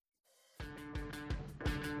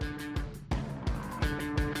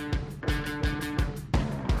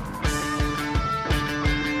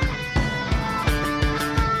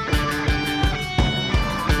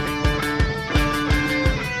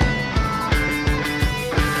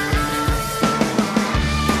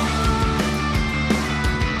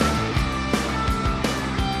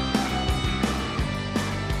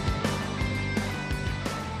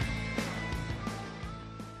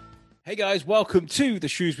Hey guys, welcome to the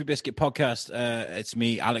Shrewsbury Biscuit podcast. It's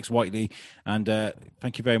me, Alex Whiteley, and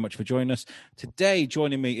thank you very much for joining us. Today,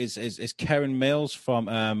 joining me is Cerin Mills from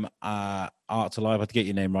Art to Live. I have to get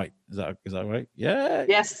your name right. Is that right? Yeah.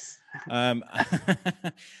 Yes.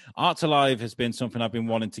 Art to Live has been something I've been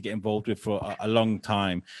wanting to get involved with for a long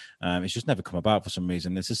time. It's just never come about for some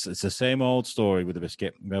reason. It's the same old story with the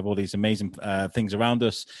biscuit. We have all these amazing things around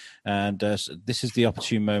us, and this is the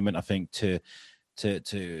opportune moment, I think, to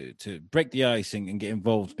break the ice and get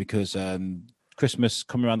involved, because Christmas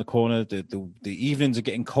coming around the corner, the evenings are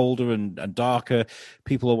getting colder and darker.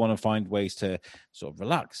 People will want to find ways to sort of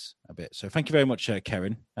relax a bit. So thank you very much,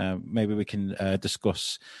 Cerin. Maybe we can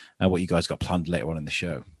discuss what you guys got planned later on in the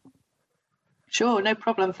show. Sure, no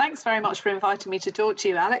problem. Thanks very much for inviting me to talk to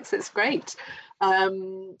you, Alex. It's great.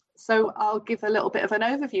 So I'll give a little bit of an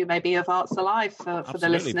overview maybe of Arts Alive for the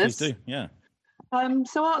listeners. Please do, yeah.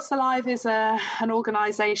 So Arts Alive is an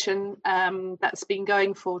organisation that's been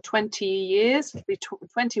going for 20 years,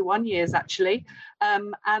 21 years actually.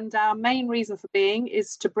 And our main reason for being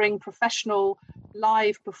is to bring professional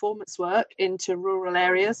live performance work into rural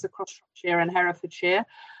areas across Shropshire and Herefordshire.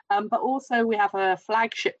 But also we have a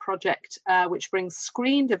flagship project which brings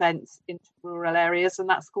screened events into rural areas, and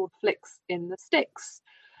that's called Flicks in the Sticks.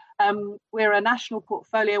 We're a national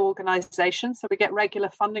portfolio organisation, so we get regular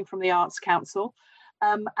funding from the Arts Council.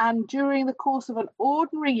 And during the course of an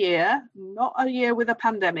ordinary year, not a year with a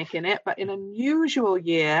pandemic in it, but in an unusual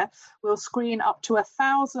year, we'll screen up to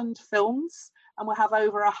 1,000 films, and we'll have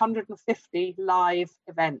over 150 live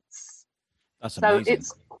events. That's amazing. So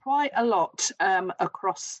it's quite a lot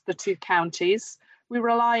across the two counties. We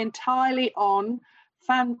rely entirely on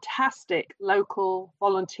fantastic local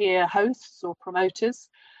volunteer hosts or promoters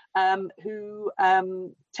who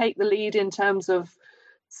take the lead in terms of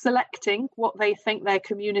selecting what they think their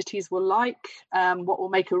communities will like, what will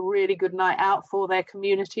make a really good night out for their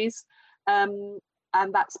communities. And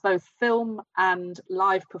that's both film and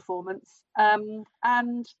live performance.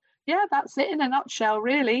 And yeah, that's it in a nutshell,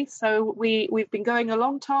 really. So we've been going a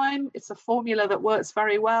long time. It's a formula that works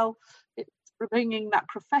very well. It's bringing that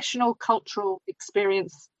professional cultural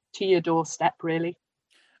experience to your doorstep, really.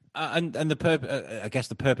 And the purpose, I guess,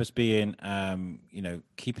 the purpose being,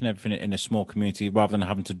 keeping everything in a small community rather than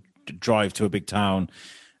having to drive to a big town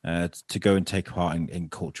to go and take part in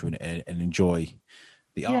culture and enjoy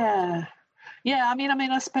the art. Yeah. I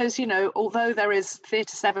mean, I suppose, although there is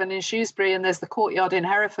Theatre 7 in Shrewsbury and there's the Courtyard in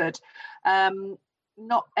Hereford,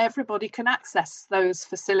 not everybody can access those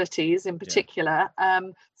facilities in particular. Yeah.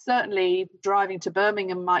 Certainly driving to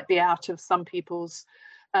Birmingham might be out of some people's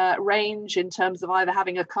range in terms of either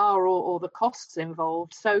having a car or the costs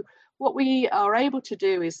involved. So what we are able to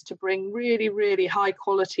do is to bring really, really high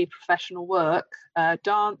quality professional work,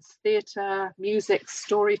 dance, theatre, music,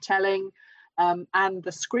 storytelling, and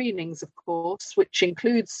the screenings, of course, which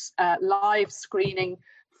includes live screening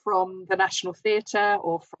from the National Theatre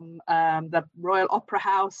or from the Royal Opera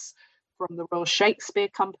House, from the Royal Shakespeare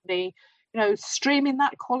Company. Streaming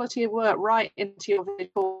that quality of work right into your village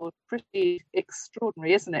hall is pretty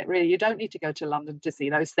extraordinary, isn't it? Really, you don't need to go to London to see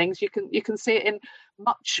those things. You can see it in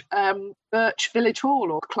Much Birch Village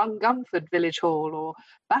Hall or Clungunford Village Hall or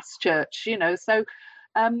Basschurch. So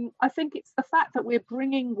I think it's the fact that we're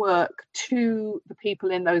bringing work to the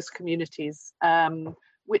people in those communities,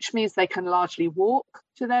 which means they can largely walk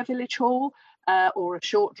to their village hall or a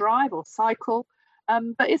short drive or cycle.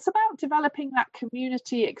 But it's about developing that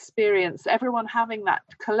community experience, everyone having that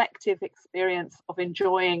collective experience of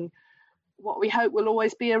enjoying what we hope will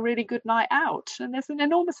always be a really good night out. And there's an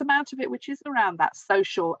enormous amount of it which is around that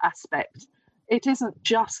social aspect. It isn't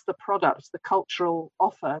just the product, the cultural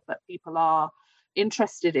offer that people are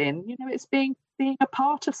interested in. It's being a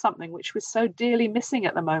part of something which we're so dearly missing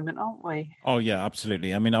at the moment, aren't we? Oh yeah,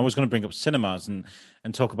 absolutely. I mean, I was going to bring up cinemas and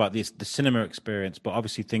talk about the cinema experience, but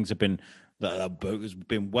obviously things have been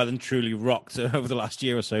well and truly rocked over the last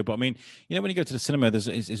year or so. But I mean, when you go to the cinema,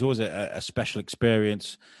 there's always a special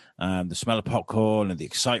experience. The smell of popcorn and the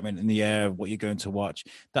excitement in the air of what you're going to watch.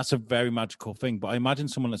 That's a very magical thing. But I imagine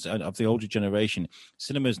someone that's of the older generation,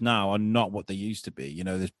 cinemas now are not what they used to be.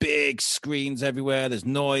 There's big screens everywhere. There's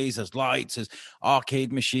noise, there's lights, there's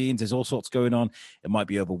arcade machines, there's all sorts going on. It might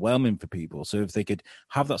be overwhelming for people. So if they could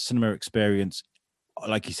have that cinema experience,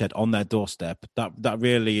 like you said, on their doorstep, that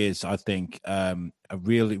really is, I think, a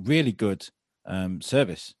really, really good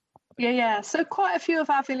service. Yeah. So quite a few of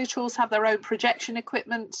our village halls have their own projection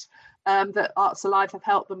equipment that Arts Alive have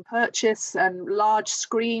helped them purchase, and large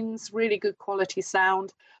screens, really good quality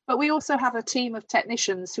sound. But we also have a team of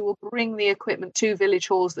technicians who will bring the equipment to village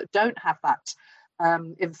halls that don't have that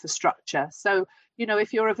infrastructure. So,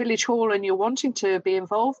 if you're a village hall and you're wanting to be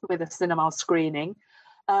involved with a cinema screening,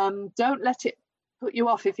 don't let it put you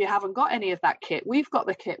off if you haven't got any of that kit. We've got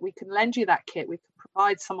the kit. We can lend you that kit. We can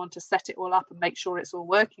provide someone to set it all up and make sure it's all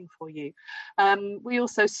working for you. We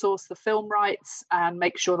also source the film rights and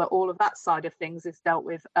make sure that all of that side of things is dealt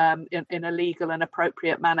with in a legal and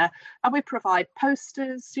appropriate manner. And we provide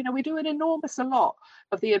posters. We do an enormous a lot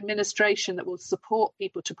of the administration that will support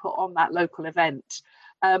people to put on that local event.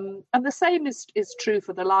 And the same is true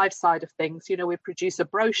for the live side of things. We produce a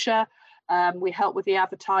brochure. We help with the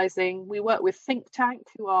advertising. We work with Think Tank,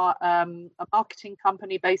 who are a marketing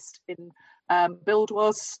company based in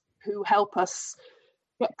Buildwas, who help us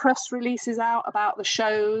get press releases out about the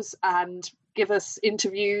shows and give us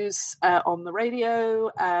interviews on the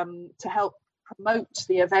radio to help promote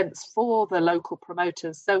the events for the local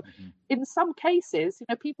promoters. So in some cases,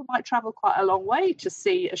 people might travel quite a long way to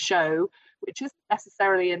see a show, which isn't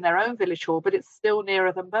necessarily in their own village hall, but it's still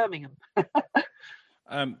nearer than Birmingham.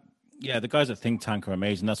 Yeah, the guys at Think Tank are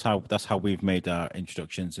amazing. That's how we've made our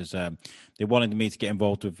introductions. Is they wanted me to get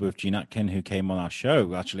involved with Jean Atkin, who came on our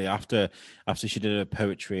show actually after she did her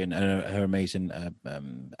poetry and her amazing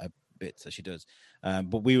bits that she does.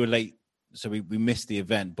 But we were late, so we missed the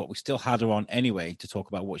event. But we still had her on anyway to talk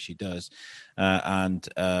about what she does. And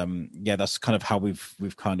that's kind of how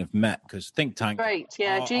we've kind of met, because Think Tank. Great,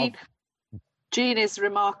 yeah, Jean is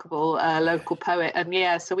remarkable, local poet,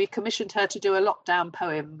 and so we commissioned her to do a lockdown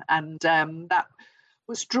poem, and that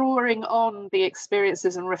was drawing on the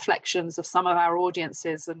experiences and reflections of some of our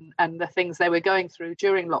audiences and the things they were going through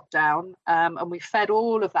during lockdown, and we fed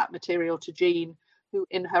all of that material to Jean, who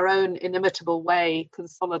in her own inimitable way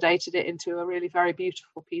consolidated it into a really very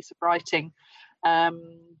beautiful piece of writing,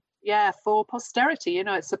 for posterity.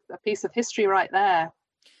 It's a piece of history right there.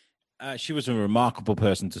 She was a remarkable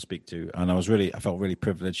person to speak to, and I felt really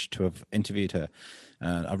privileged to have interviewed her.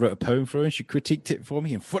 I wrote a poem for her, and she critiqued it for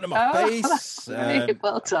me in front of my face.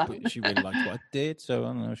 Well done. She really liked what I did, so I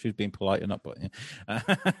don't know if she was being polite or not. But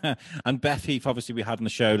yeah. And Beth Heath, obviously, we had on the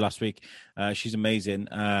show last week. She's amazing,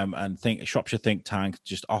 and Shropshire Think Tank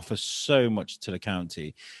just offers so much to the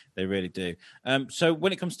county. They really do. So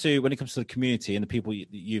when it comes to the community and the people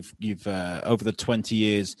you've over the 20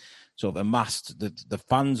 years sort of amassed the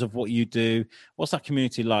fans of what you do, what's that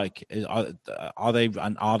community like? Are they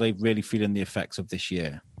really feeling the effects of this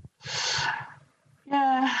year?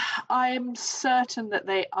 Yeah, I'm certain that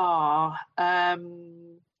they are.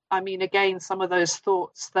 Again, some of those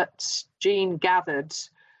thoughts that Jean gathered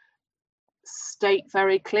state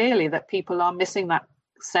very clearly that people are missing that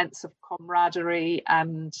sense of camaraderie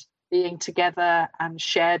and being together and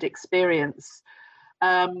shared experience.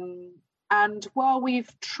 And while we've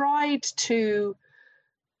tried to,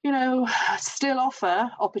 still offer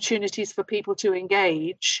opportunities for people to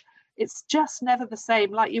engage, it's just never the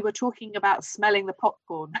same. Like you were talking about smelling the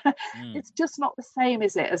popcorn. It's just not the same,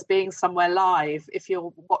 is it, as being somewhere live if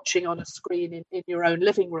you're watching on a screen in your own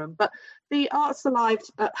living room. But the Arts Alive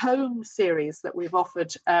at Home series that we've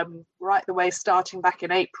offered right the way starting back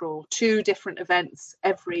in April, 2 different events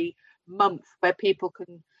every month where people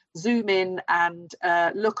can zoom in and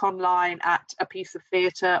look online at a piece of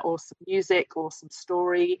theatre or some music or some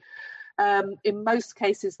story. In most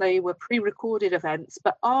cases, they were pre-recorded events,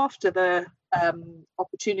 but after the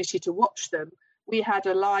opportunity to watch them, we had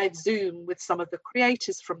a live Zoom with some of the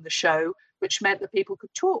creators from the show, which meant that people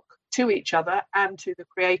could talk to each other and to the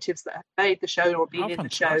creatives that had made the show or been in the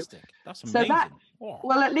show. That's amazing. So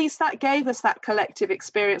well, at least that gave us that collective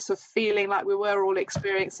experience of feeling like we were all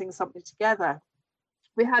experiencing something together.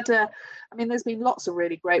 We had there's been lots of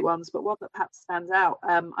really great ones, but one that perhaps stands out.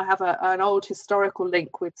 I have an old historical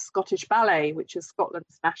link with Scottish Ballet, which is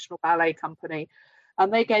Scotland's national ballet company.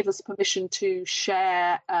 And they gave us permission to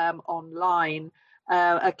share online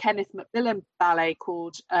a Kenneth Macmillan ballet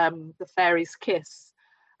called The Fairy's Kiss.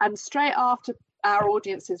 And straight after our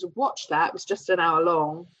audiences watched that, it was just an hour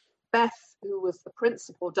long, Beth, who was the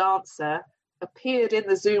principal dancer, appeared in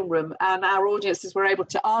the Zoom room, and our audiences were able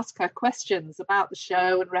to ask her questions about the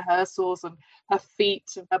show and rehearsals and her feet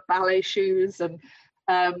and her ballet shoes. And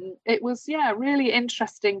it was, really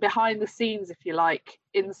interesting behind the scenes, if you like,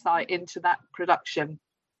 insight into that production.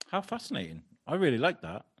 How fascinating. I really like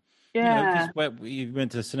that. Yeah. Where you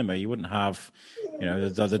went to the cinema, you wouldn't have,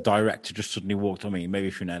 the director just suddenly walked on me, maybe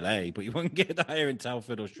if you're in LA, but you wouldn't get that here in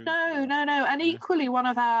Telford or Shrewsbury. No. And equally, one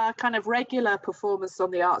of our kind of regular performers on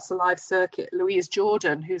the Arts Alive circuit, Louise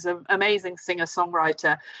Jordan, who's an amazing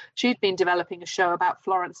singer-songwriter, she'd been developing a show about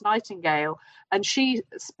Florence Nightingale. And she,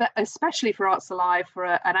 especially for Arts Alive, for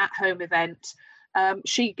an at-home event,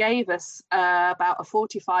 she gave us about a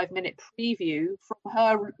 45-minute preview from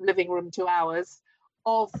her living room to ours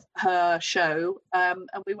of her show, and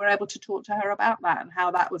we were able to talk to her about that and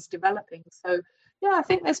how that was developing. So yeah, I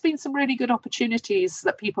think there's been some really good opportunities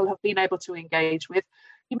that people have been able to engage with.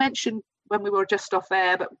 You mentioned when we were just off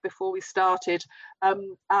air, but before we started,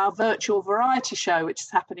 our virtual variety show, which is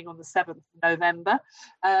happening on the 7th of November.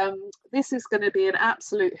 This is going to be an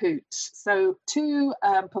absolute hoot. So 2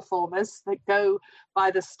 performers that go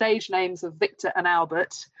by the stage names of Victor and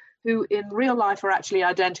Albert, who in real life are actually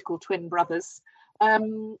identical twin brothers.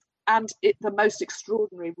 And the most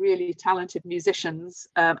extraordinary, really talented musicians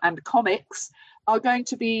and comics are going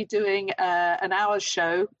to be doing an hour's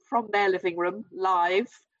show from their living room, live,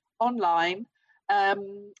 online,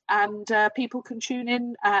 and people can tune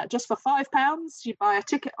in just for £5. You buy a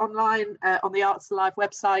ticket online on the Arts Alive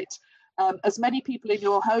website. As many people in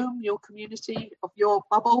your home, your community, of your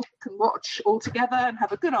bubble can watch all together and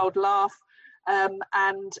have a good old laugh.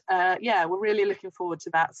 We're really looking forward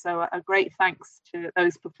to that. So a great thanks to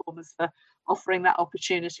those performers for offering that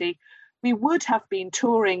opportunity. We would have been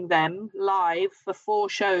touring them live for 4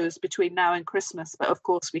 shows between now and Christmas, but of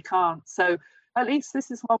course we can't. So at least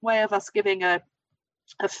this is one way of us giving a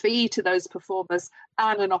fee to those performers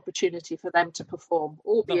and an opportunity for them to perform,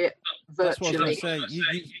 albeit virtually. That's what I was going to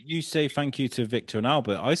say. You say thank you to Victor and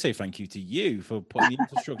Albert. I say thank you to you for putting the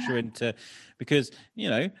infrastructure into, because, you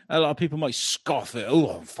know, a lot of people might scoff at,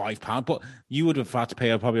 £5, but you would have had to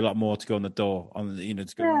pay probably a lot more to go on the door, to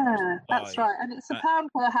go. Yeah, that's right. And it's £1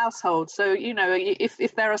 per household. So, you know,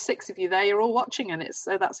 if there are 6 of you there, you're all watching, and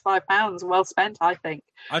that's £5 well spent, I think.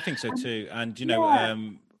 I think so too.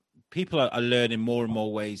 And, people are learning more and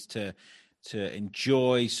more ways to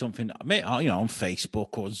enjoy something, on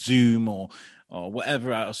Facebook or Zoom or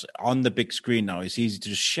whatever else on the big screen now. It's easy to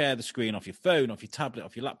just share the screen off your phone, off your tablet,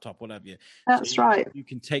 off your laptop, whatever. That's right. You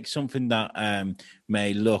can take something that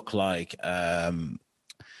may look like, look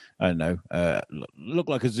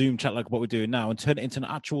like a Zoom chat like what we're doing now, and turn it into an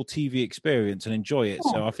actual TV experience and enjoy it.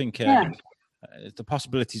 So I think the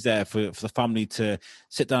possibilities there for the family to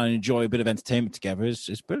sit down and enjoy a bit of entertainment together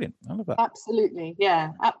is brilliant. I love that. Absolutely,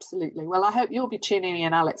 yeah, absolutely. Well, I hope you'll be tuning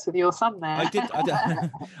in, Alex, with your son there. I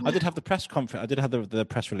did have the press conference. I did have the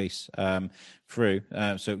press release through.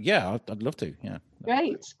 So yeah, I'd love to. Yeah.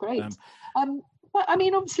 Great. But I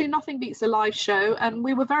mean, obviously, nothing beats a live show, and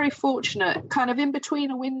we were very fortunate, kind of in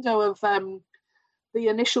between a window of the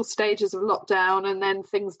initial stages of lockdown and then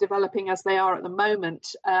things developing as they are at the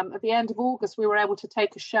moment. At the end of August, we were able to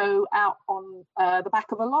take a show out on the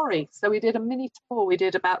back of a lorry. So we did a mini tour. We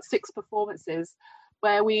did about 6 performances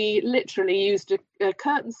where we literally used a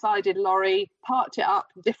curtain-sided lorry, parked it up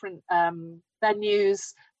in different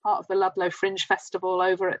venues, part of the Ludlow Fringe Festival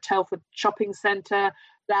over at Telford Shopping Centre,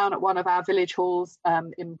 down at one of our village halls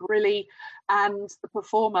in Briley. And the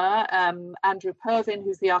performer, Andrew Purvin,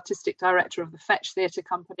 who's the artistic director of the Fetch Theatre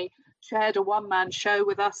Company, shared a one-man show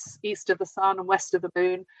with us, East of the Sun and West of the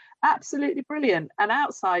Moon. Absolutely brilliant. An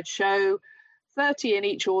outside show, 30 in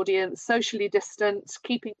each audience, socially distant,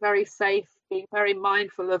 keeping very safe, being very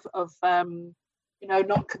mindful of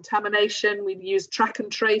not contamination. We used track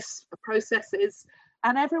and trace processes,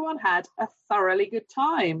 and everyone had a thoroughly good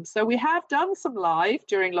time. So we have done some live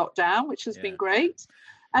during lockdown, which has been great.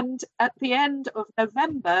 And at the end of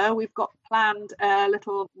November, we've got planned a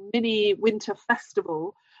little mini winter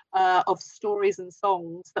festival of stories and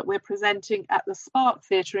songs that we're presenting at the Spark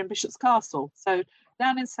Theatre in Bishop's Castle. So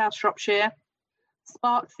down in South Shropshire,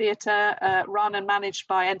 Spark Theatre, run and managed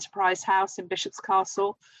by Enterprise House in Bishop's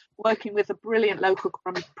Castle, working with a brilliant local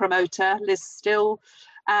promoter, Liz Still.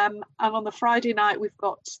 And on the Friday night, we've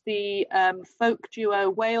got the folk duo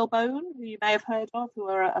Whalebone, who you may have heard of, who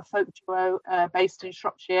are a folk duo based in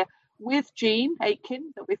Shropshire, with Jean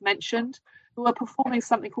Aitken, that we've mentioned, who are performing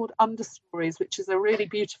something called Understories, which is a really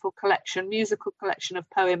beautiful musical collection of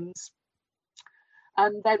poems.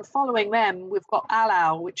 And then following them, we've got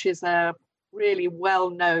Allow, which is a really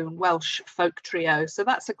well-known Welsh folk trio. So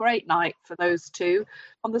that's a great night for those two.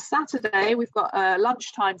 On the Saturday, we've got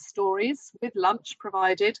lunchtime stories with lunch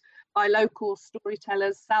provided by local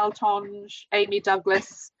storytellers Sal Tonge, Amy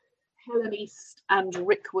Douglas, Helen East and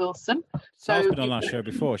Rick Wilson. Sal's been on our show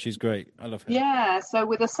before. She's great. I love her. Yeah, so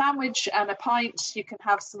with a sandwich and a pint, you can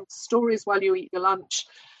have some stories while you eat your lunch.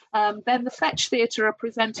 Then the Fetch Theatre are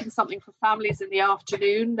presenting something for families in the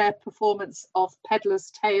afternoon, their performance of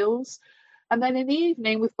Peddler's Tales. And then in the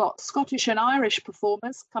evening, we've got Scottish and Irish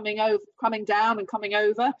performers coming down and coming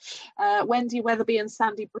over. Wendy Weatherby and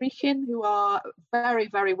Sandy Brechin, who are very,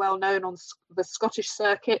 very well known on the Scottish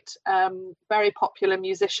circuit, very popular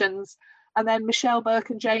musicians. And then Michelle Burke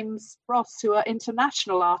and James Ross, who are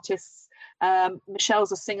international artists.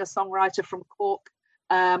 Michelle's a singer-songwriter from Cork,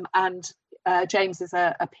 and James is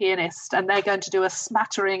a pianist, and they're going to do a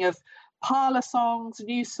smattering of parlour songs,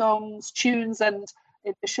 new songs, tunes, and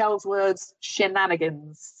in Michelle's words,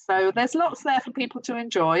 shenanigans. So there's lots there for people to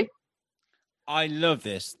enjoy. I love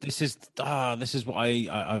this. This is what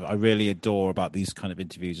I really adore about these kind of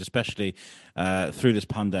interviews, especially through this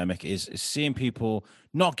pandemic, is seeing people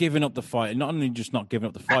not giving up the fight, and not only just not giving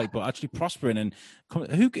up the fight, but actually prospering. And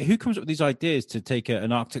who comes up with these ideas to take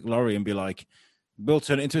an Arctic lorry and be like, we'll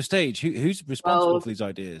turn it into a stage? Who's responsible for these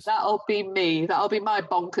ideas? That'll be me. That'll be my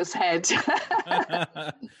bonkers head.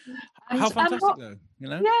 How fantastic, though, you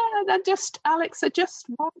know? Yeah, and just, Alex, I just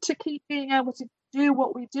want to keep being able to do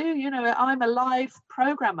what we do. You know, I'm a live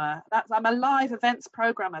programmer. I'm a live events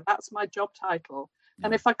programmer. That's my job title. Yeah.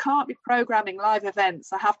 And if I can't be programming live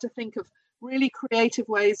events, I have to think of really creative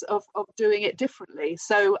ways of doing it differently.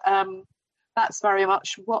 So that's very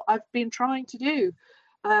much what I've been trying to do.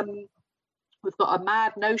 We've got a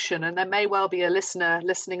mad notion, and there may well be a listener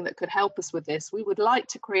listening that could help us with this. We would like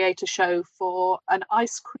to create a show for an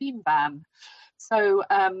ice cream van. So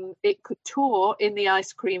it could tour in the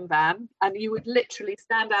ice cream van, and you would literally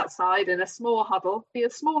stand outside in a small huddle, be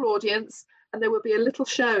a small audience, and there would be a little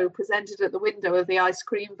show presented at the window of the ice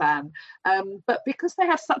cream van. But because they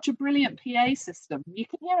have such a brilliant PA system, you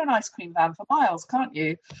can hear an ice cream van for miles, can't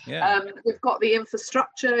you? Yeah. We've got the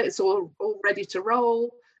infrastructure, it's all ready to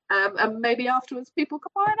roll. And maybe afterwards people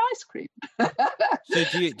can buy an ice cream. So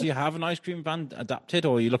do you have an ice cream van adapted,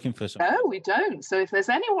 or are you looking for something? No, we don't. So if there's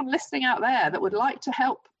anyone listening out there that would like to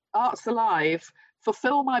help Arts Alive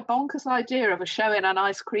fulfill my bonkers idea of a show in an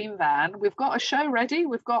ice cream van, we've got a show ready.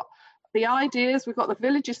 We've got the ideas. We've got the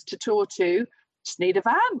villages to tour to. Just need a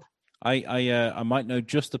van. I might know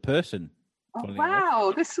just the person. Oh, wow,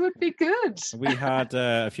 enough. This would be good. We had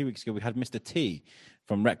a few weeks ago, we had Mr. T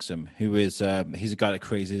from Wrexham, who is he's a guy that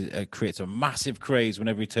creates a massive craze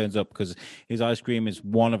whenever he turns up, because his ice cream is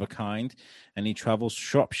one of a kind, and he travels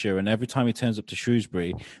Shropshire, and every time he turns up to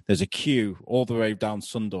Shrewsbury, there's a queue all the way down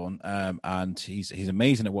Sundorne, and he's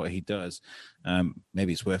amazing at what he does.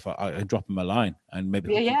 Maybe it's worth I drop him a line, and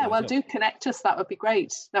maybe well, do connect us. That would be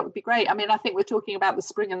great. I mean, I think we're talking about the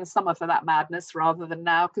spring and the summer for that madness rather than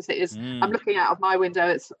now, because it is. I'm looking out of my window,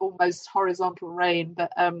 it's almost horizontal rain,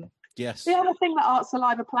 but yes. The other thing that Arts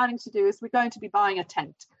Alive are planning to do is we're going to be buying a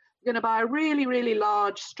tent. We're going to buy a really, really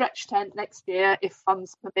large stretch tent next year, if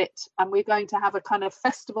funds permit. And we're going to have a kind of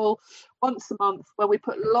festival once a month where we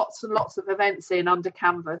put lots and lots of events in under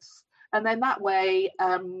canvas. And then that way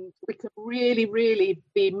we can really, really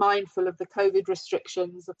be mindful of the COVID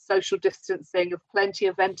restrictions, of social distancing, of plenty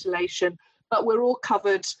of ventilation. But we're all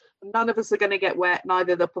covered. None of us are going to get wet,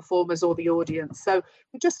 neither the performers or the audience. So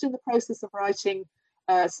we're just in the process of writing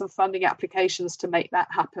some funding applications to make that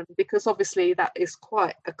happen, because obviously that is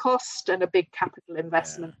quite a cost and a big capital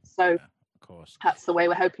investment. So of course, that's the way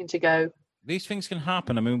we're hoping to go. These things can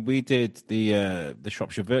happen. I mean, we did the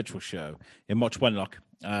Shropshire virtual show in Much Wenlock,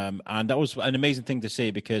 and that was an amazing thing to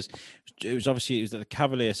see, because it was at the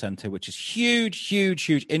Cavalier Centre, which is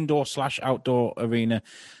huge indoor/outdoor arena,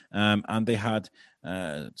 and they had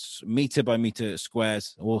meter by meter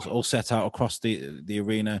squares all set out across the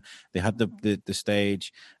arena. They had the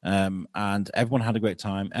stage, and everyone had a great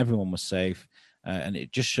time. Everyone was safe, and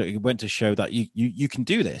it went to show that you can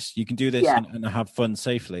do this. You can do this and have fun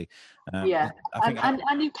safely. And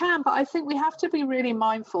you can, but I think we have to be really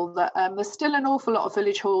mindful that there's still an awful lot of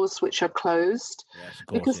village halls which are closed,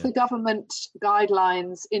 because the government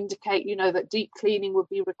guidelines indicate, that deep cleaning would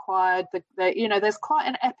be required. There's quite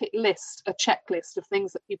an epic list, a checklist of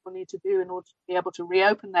things that people need to do in order to be able to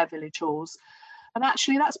reopen their village halls. And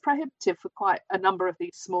actually, that's prohibitive for quite a number of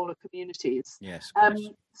these smaller communities. Yes.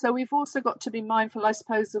 So we've also got to be mindful, I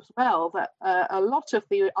suppose, as well, that a lot of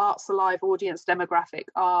the Arts Alive audience demographic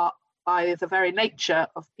are, by the very nature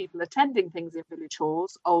of people attending things in village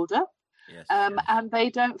halls, older. Yes. And they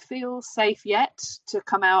don't feel safe yet to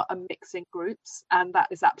come out and mix in groups, and that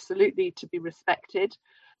is absolutely to be respected.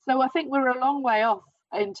 So I think we're a long way off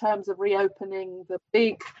in terms of reopening the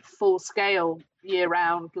big, full-scale,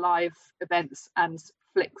 year-round live events and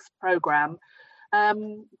flicks programme.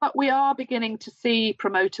 But we are beginning to see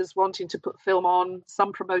promoters wanting to put film on,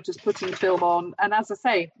 some promoters putting film on, and as I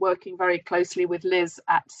say, working very closely with Liz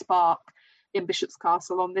at Spark in Bishop's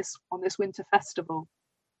Castle on this winter festival.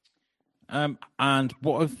 And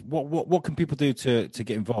what can people do to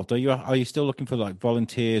get involved? Are you still looking for like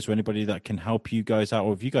volunteers or anybody that can help you guys out,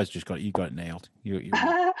 or have you guys just got it nailed?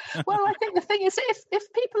 Well, I think the thing is,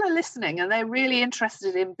 if people are listening and they're really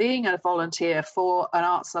interested in being a volunteer for an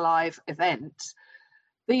Arts Alive event,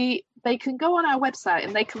 the they can go on our website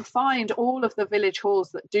and they can find all of the village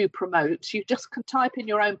halls that do promote. You just can type in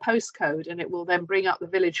your own postcode and it will then bring up the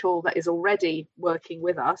village hall that is already working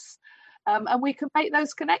with us. And we can make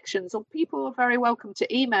those connections. Or people are very welcome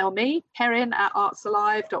to email me,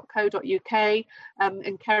 cerin@artsalive.co.uk,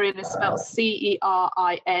 and Cerin is spelled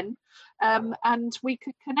Cerin. And we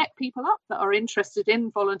could connect people up that are interested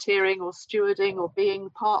in volunteering or stewarding or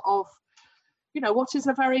being part of, what is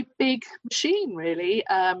a very big machine, really,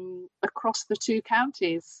 across the 2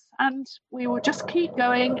 counties. And we will just keep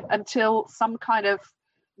going until some kind of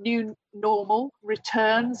new normal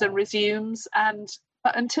returns and resumes.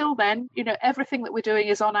 But until then, everything that we're doing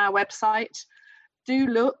is on our website. Do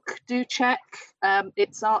look, do check.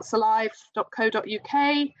 It's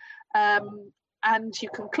artsalive.co.uk. And you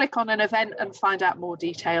can click on an event and find out more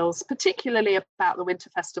details, particularly about the Winter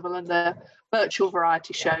Festival and the virtual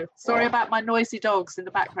variety show. Sorry about my noisy dogs in the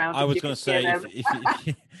background. I was going to say,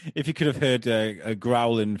 if you could have heard a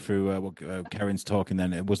growling through what Karen's talking,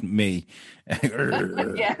 then it wasn't me.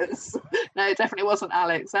 Yes. No, it definitely wasn't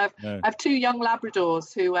Alex. I have 2 young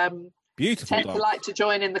Labradors who beautiful tend dogs. to like to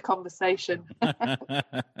join in the conversation.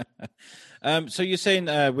 So you're saying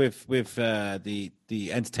with the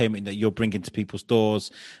entertainment that you're bringing to people's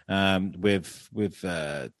doors, with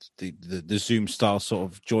the Zoom style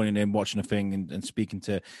sort of joining in, watching a thing and speaking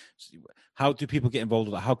to, how do people get involved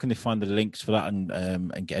with that? How can they find the links for that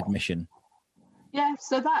and get admission? Yeah,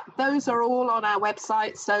 so those are all on our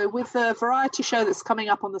website. So with the variety show that's coming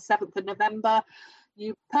up on the 7th of November,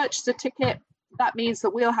 you purchase a ticket. That means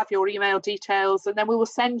that we'll have your email details, and then we will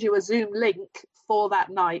send you a Zoom link for that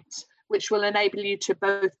night, which will enable you to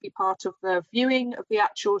both be part of the viewing of the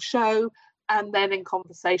actual show and then in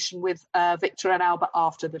conversation with Victor and Albert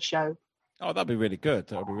after the show. Oh, that'd be really good.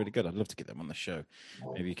 That would be really good. I'd love to get them on the show.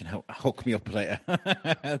 Maybe you can hook me up later.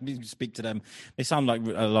 Speak to them. They sound like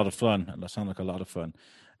a lot of fun. They sound like a lot of fun.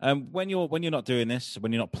 When you're not doing this,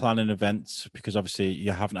 when you're not planning events, because obviously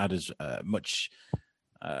you haven't had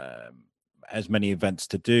as many events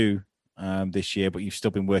to do this year, but you've still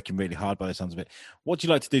been working really hard by the sounds of it. What do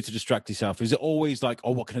you like to do to distract yourself? Is it always like,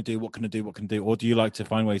 oh, what can I do? What can I do? What can I do? Or do you like to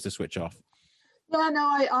find ways to switch off? Yeah, no,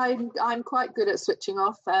 I'm quite good at switching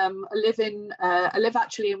off. I live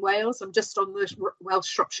actually in Wales. I'm just on the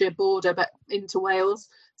Welsh-Shropshire border, but into Wales.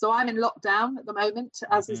 So I'm in lockdown at the moment,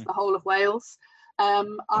 as is the whole of Wales.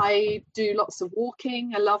 I do lots of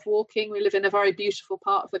walking. I love walking. We live in a very beautiful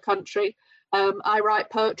part of the country. I write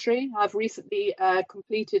poetry. I've recently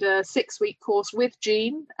completed a 6-week course with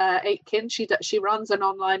Jean Aitken. She runs an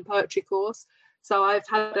online poetry course. So I've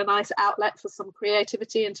had a nice outlet for some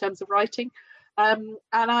creativity in terms of writing. And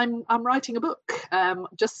I'm writing a book,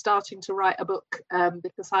 just starting to write a book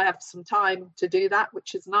because I have some time to do that,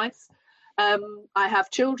 which is nice. I have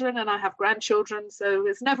children and I have grandchildren, so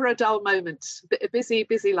there's never a dull moment. A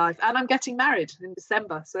busy life. And I'm getting married in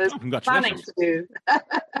December, so there's planning to do.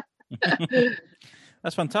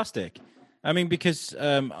 That's fantastic. I mean, because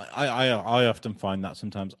I often find that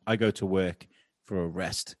sometimes I go to work for a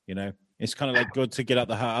rest. It's kind of like good to get out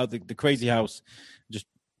the crazy house, just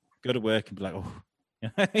go to work and be like, oh,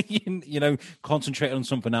 concentrate on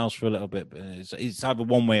something else for a little bit. But it's either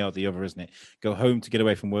one way or the other, isn't it? Go home to get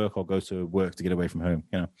away from work, or go to work to get away from home.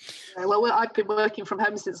 Well, I've been working from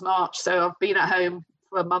home since March, so I've been at home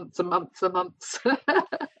for months and months and months.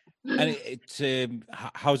 And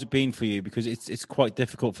how's it been for you? Because it's quite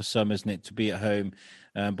difficult for some, isn't it, to be at home?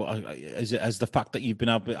 But as the fact that you've been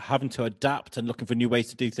having to adapt and looking for new ways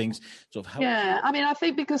to do things sort of help? Yeah, I mean, I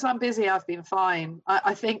think because I'm busy, I've been fine.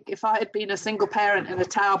 I think if I had been a single parent in a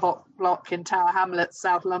tower block in Tower Hamlets,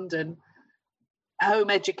 South London,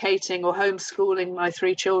 home educating or homeschooling my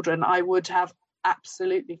 3 children, I would have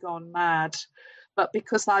absolutely gone mad. But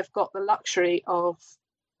because I've got the luxury of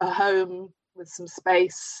a home with some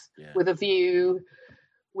space, with a view,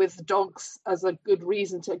 with dogs as a good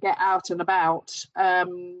reason to get out and about,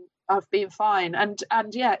 I've been fine. And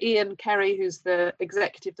Ian Kerry, who's the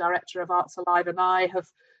executive director of Arts Alive, and I have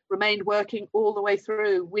remained working all the way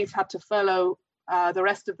through. We've had to furlough the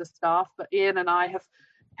rest of the staff, but Ian and I have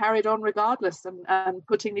carried on regardless and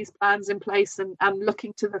putting these plans in place and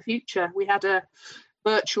looking to the future. We had a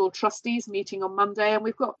virtual trustees meeting on Monday, and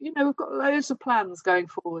we've got loads of plans going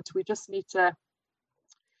forward. We just need to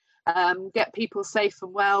get people safe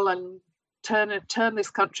and well and turn this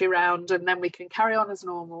country around, and then we can carry on as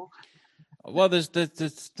normal. Well, there's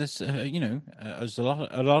there's a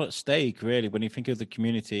lot at stake, really, when you think of the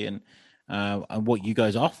community and what you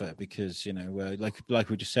guys offer, because like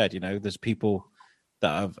we just said, there's people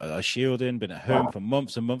that are shielding, been at home for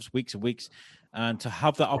months and months, weeks and weeks, and to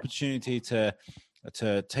have that opportunity to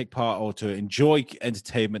to take part or to enjoy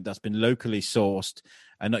entertainment that's been locally sourced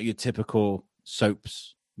and not your typical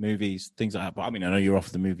soaps, movies, things like that. But I mean, I know you're off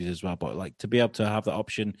the movies as well, but like to be able to have that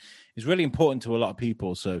option is really important to a lot of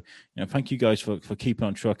people. So, thank you guys for keeping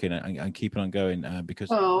on trucking and keeping on going because.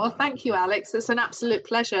 Oh, well, thank you, Alex. It's an absolute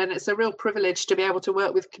pleasure. And it's a real privilege to be able to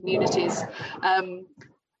work with communities.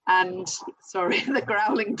 And sorry, the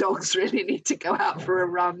growling dogs really need to go out for a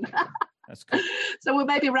run. That's cool. So we'll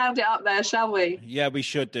maybe round it up there, shall we? Yeah, we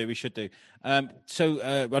should do. So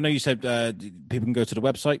I know you said people can go to the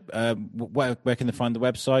website. Where can they find the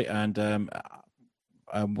website,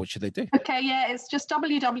 and what should they do? Okay, yeah, it's just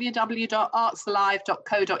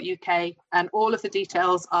www.artsalive.co.uk, and all of the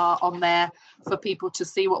details are on there for people to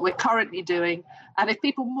see what we're currently doing. And if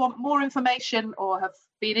people want more information or have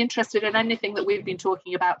been interested in anything that we've been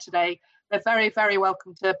talking about today, they're very, very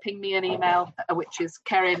welcome to ping me an email, which is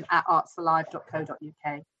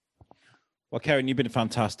cerin@artsalive.co.uk. Well, Cerin, you've been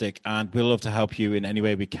fantastic, and we'll love to help you in any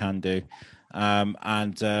way we can do.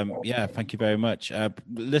 Yeah, thank you very much.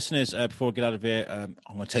 Listeners, before we get out of here, I'm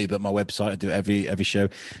going to tell you about my website. I do every show.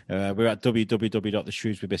 We're at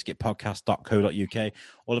www.the.shrewsburybiscuitpodcast.co.uk.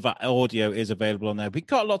 All of our audio is available on there. We've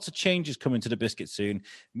got lots of changes coming to the Biscuit soon.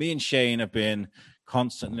 Me and Shane have been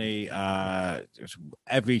constantly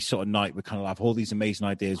every sort of night we kind of have all these amazing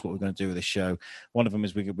ideas what we're going to do with the show. One of them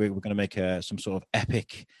is we're going to make some sort of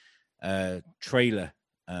epic trailer,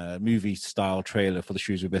 movie style trailer for the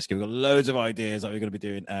Shrewsbury Biscuit. We've got loads of ideas that we're going to be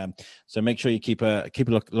doing, so make sure you keep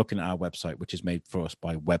looking at our website, which is made for us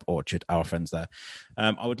by Web Orchard, our friends there.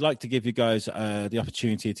 I would like to give you guys the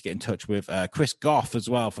opportunity to get in touch with Chris Goff as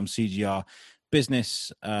well from CGR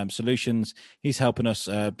Business Solutions. He's helping us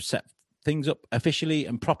set things up officially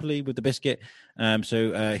and properly with the Biscuit.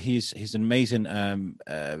 So he's an amazing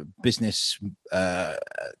business.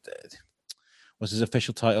 What's his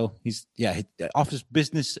official title? He offers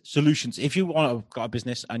business solutions. If you got a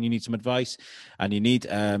business and you need some advice and you need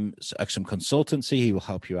some consultancy, he will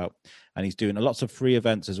help you out. And he's doing lots of free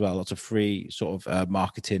events as well, lots of free sort of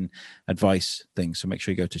marketing advice things. So make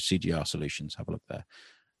sure you go to CGR Solutions. Have a look there.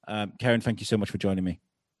 Cerin, thank you so much for joining me.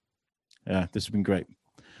 Yeah, this has been great.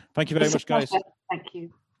 Thank you very much, guys. Thank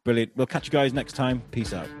you. Brilliant. We'll catch you guys next time.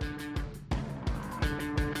 Peace out.